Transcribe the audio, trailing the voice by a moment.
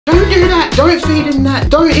Don't do that. Don't feed him that.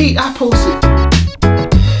 Don't eat apples.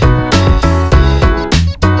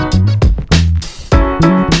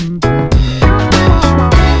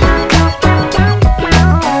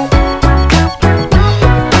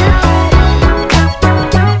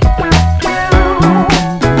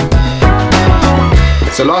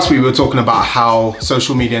 So last week we were talking about how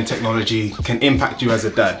social media and technology can impact you as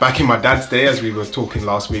a dad. Back in my dad's day, as we were talking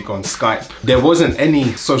last week on Skype, there wasn't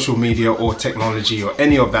any social media or technology or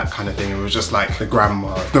any of that kind of thing. It was just like the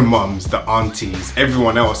grandma, the mums, the aunties,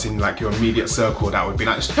 everyone else in like your immediate circle that would be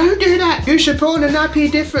like, don't do that. You should put on a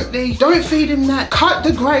nappy differently. Don't feed him that. Cut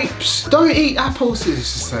the grapes. Don't eat apples.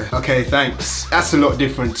 It's just like, okay, thanks. That's a lot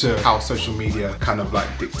different to how social media kind of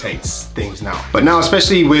like dictates things now. But now,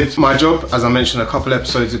 especially with my job, as I mentioned a couple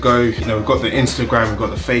episodes ago, you know, we've got the Instagram, we've got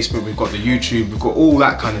the Facebook, we've got the YouTube, we've got all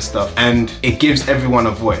that kind of stuff, and it gives everyone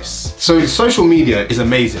a voice. So social media is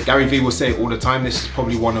amazing. Gary Vee will say it all the time, this is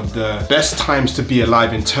probably one of the best times to be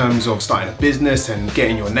alive in terms of starting a business and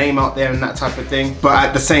getting your name out there and that type of thing. But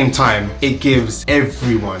at the same time, it gives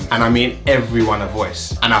everyone, and I mean everyone, a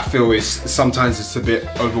voice. And I feel sometimes it's a bit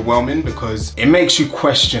overwhelming because it makes you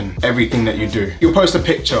question everything that you do. You'll post a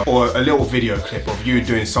picture or a little video clip of you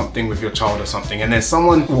doing something with your child or something, and then someone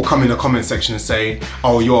will come in the comment section and say,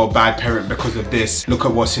 oh, you're a bad parent because of this, look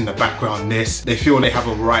at what's in the background, this. They feel they have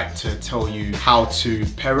a right to tell you how to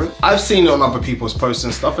parent. I've seen it on other people's posts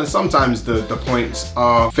and stuff, and sometimes the points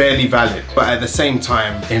are fairly valid, but at the same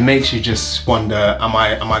time, it makes you just wonder, am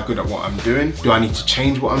I good at what I'm doing? Do I need to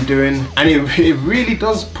change what I'm doing? And it really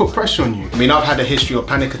does put pressure on you. I mean, I've had a history of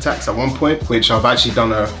panic attacks at one point, which I've actually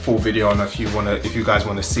done a full video on if you guys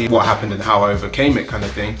want to see what happened and how I overcame it kind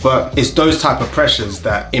of thing. But it's those type of pressures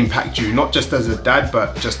that impact you, not just as a dad,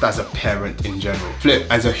 but just as a parent in general. Flip,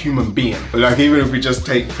 as a human being. Like, even if we just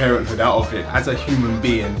take parenthood out of it, as a human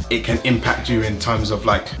being, it can impact you in terms of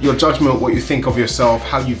like your judgment, what you think of yourself,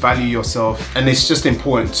 how you value yourself. And it's just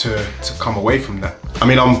important to come away from that. I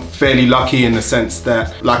mean, I'm fairly lucky in the sense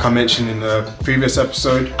that, like I mentioned in the previous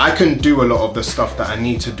episode, I can do a lot of the stuff that I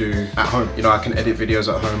need to do at home. You know, I can edit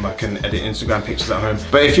videos at home, I can edit Instagram pictures at home.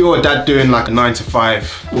 But if you're a dad doing like a 9 to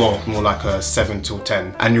 5, well, more like a 7 till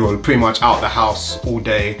 10, and you're pretty much out the house all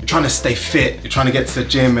day, you're trying to stay fit, you're trying to get to the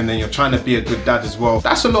gym, and then you're trying to be a good dad as well,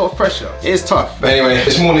 that's a lot of pressure. It is tough. But anyway,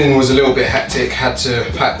 this morning was a little bit hectic. Had to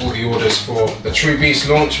pack all the orders for the True Beast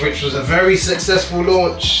launch, which was a very successful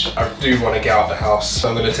launch. I do want to get out the house, so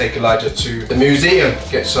I'm going to take Elijah to the museum,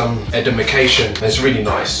 get some edification. It's really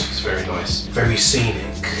nice. It's very nice. Very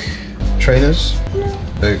scenic. Trainers?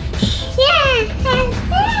 Boots. Boots!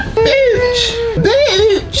 Boots!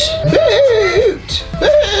 Boots!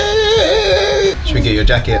 Boots! Should we get your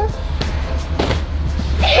jacket?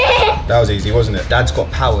 That was easy, wasn't it? Dad's got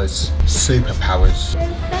powers. Superpowers.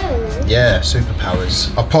 Yeah,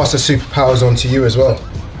 superpowers. I'll pass the superpowers on to you as well.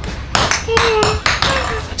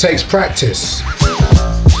 Takes practice.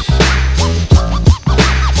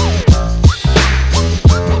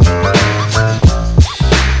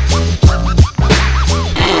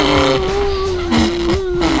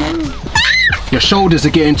 Your shoulders are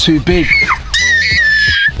getting too big.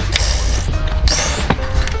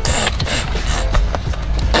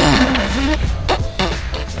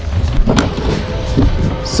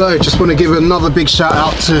 So just want to give another big shout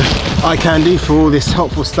out to iCandy for all this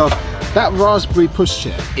helpful stuff. That raspberry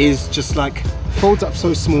pushchair is just like, folds up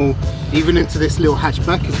so small, even into this little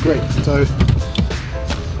hatchback is great. So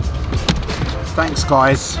thanks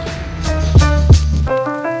guys.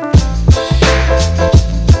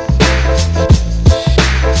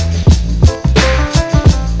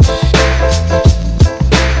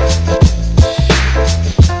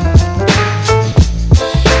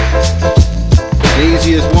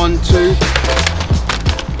 Easy as 1, 2,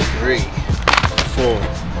 3, 4.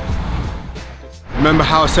 Remember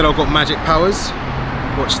how I said I've got magic powers?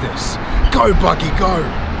 Watch this. Go Buggy, go!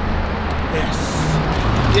 Yes.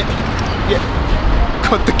 Yeah.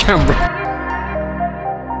 Cut the camera.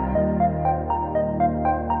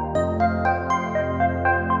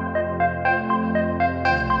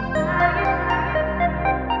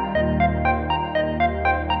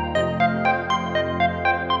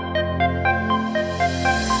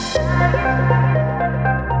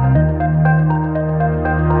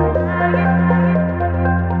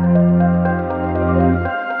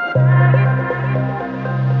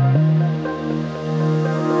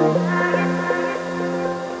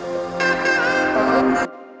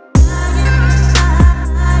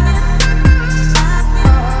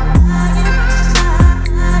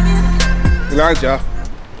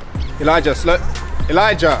 Elijah, slow.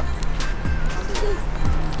 Elijah.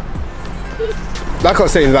 Like I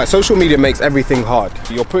was saying, like social media makes everything hard.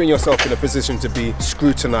 You're putting yourself in a position to be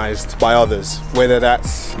scrutinized by others, whether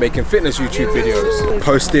that's making fitness YouTube videos,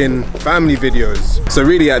 posting family videos. So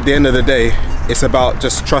really at the end of the day, it's about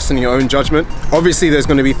just trusting your own judgment. Obviously there's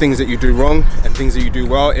going to be things that you do wrong and things that you do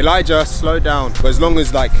well. Elijah, slow down. But as long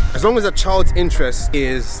as a child's interest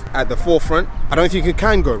is at the forefront, I don't think it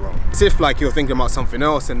can go wrong. It's if like you're thinking about something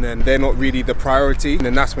else and then they're not really the priority, and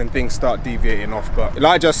then that's when things start deviating off. But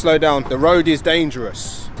Elijah, slow down. The road is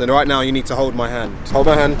dangerous. So right now you need to hold my hand. Hold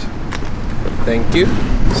my hand. Thank you.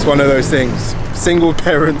 It's one of those things. Single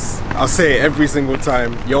parents, I'll say it every single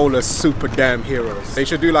time, y'all are super damn heroes. They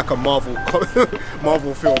should do like a Marvel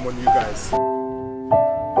film on you guys.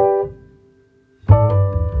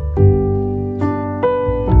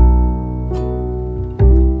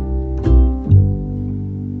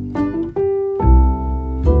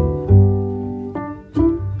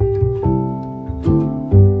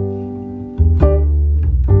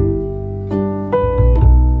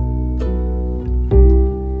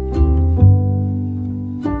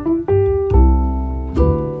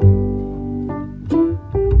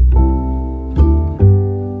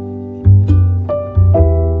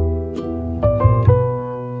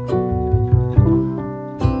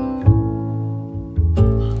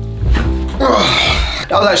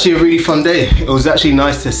 That was actually a really fun day. It was actually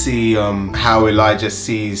nice to see how Elijah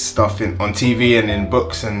sees stuff on TV and in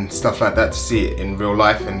books and stuff like that, to see it in real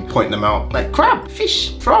life and point them out, like crab,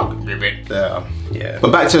 fish, frog, ribbit. Yeah.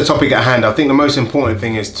 But back to the topic at hand, I think the most important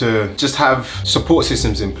thing is to just have support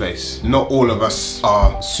systems in place. Not all of us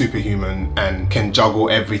are superhuman and can juggle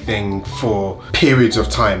everything for periods of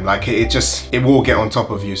time. Like it will get on top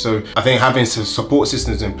of you. So I think having some support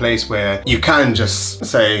systems in place where you can just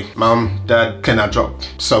say, Mum, Dad, can I drop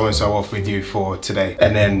so-and-so off with you for today?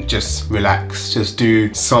 And then just relax, just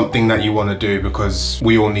do something that you want to do, because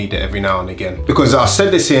we all need it every now and again. Because I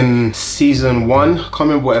said this in season 1, I can't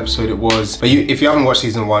remember what episode it was, but if you haven't watched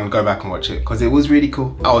season 1, go back and watch it, because it was really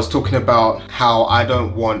cool. I was talking about how I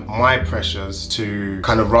don't want my pressures to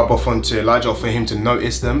kind of rub off onto Elijah, or for him to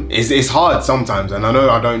notice them. It's hard sometimes, and I know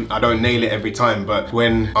I don't nail it every time, but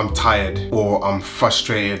when I'm tired or I'm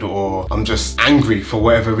frustrated or I'm just angry for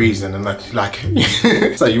whatever reason, and like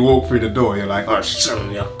so you walk through the door, you're like, oh shit,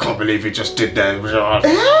 I can't believe he just did that.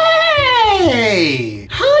 Hey,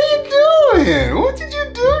 how you doing? What did you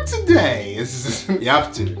do today? You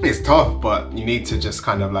have to. It's tough, but you need to just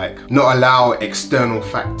kind of like not allow external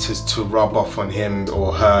factors to rub off on him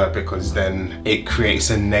or her, because then it creates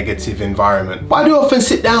a negative environment. But I do often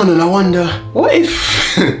sit down and I wonder, what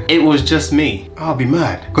if it was just me? I'll be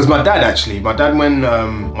mad. Because my dad, when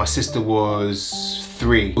my sister was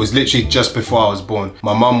 3, it was literally just before I was born.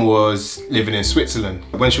 My mum was living in Switzerland.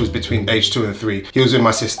 When she was between age 2 and 3, he was with my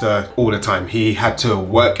sister all the time. He had to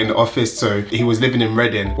work in the office, so he was living in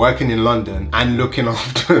Reading, working in London, and looking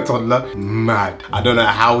after a toddler. Mad. I don't know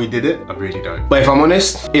how he did it, I really don't. But if I'm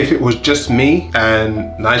honest, if it was just me and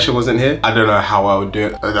Naisha wasn't here, I don't know how I would do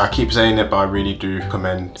it. I keep saying it, but I really do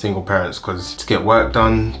commend single parents, because to get work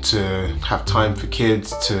done, to have time for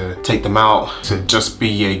kids, to take them out, to just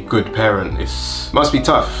be a good parent, must be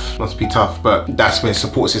tough, but that's where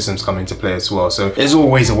support systems come into play as well. So there's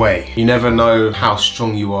always a way. You never know how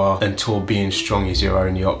strong you are until being strong is your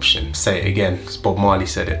only option. Say it again, because Bob Marley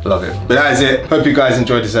said it. Love it. But that is it. Hope you guys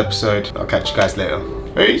enjoyed this episode. I'll catch you guys later.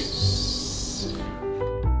 Peace.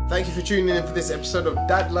 Thank you for tuning in for this episode of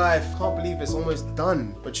Dad Life. Can't believe it's almost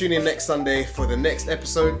done. But tune in next Sunday for the next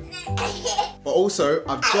episode. But also,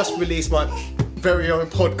 I've just released my very own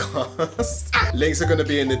podcast. Links are going to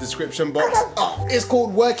be in the description box. It's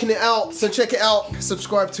called Working It Out, so check it out,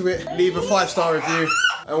 subscribe to it, leave a 5-star review,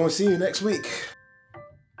 and we'll see you next week.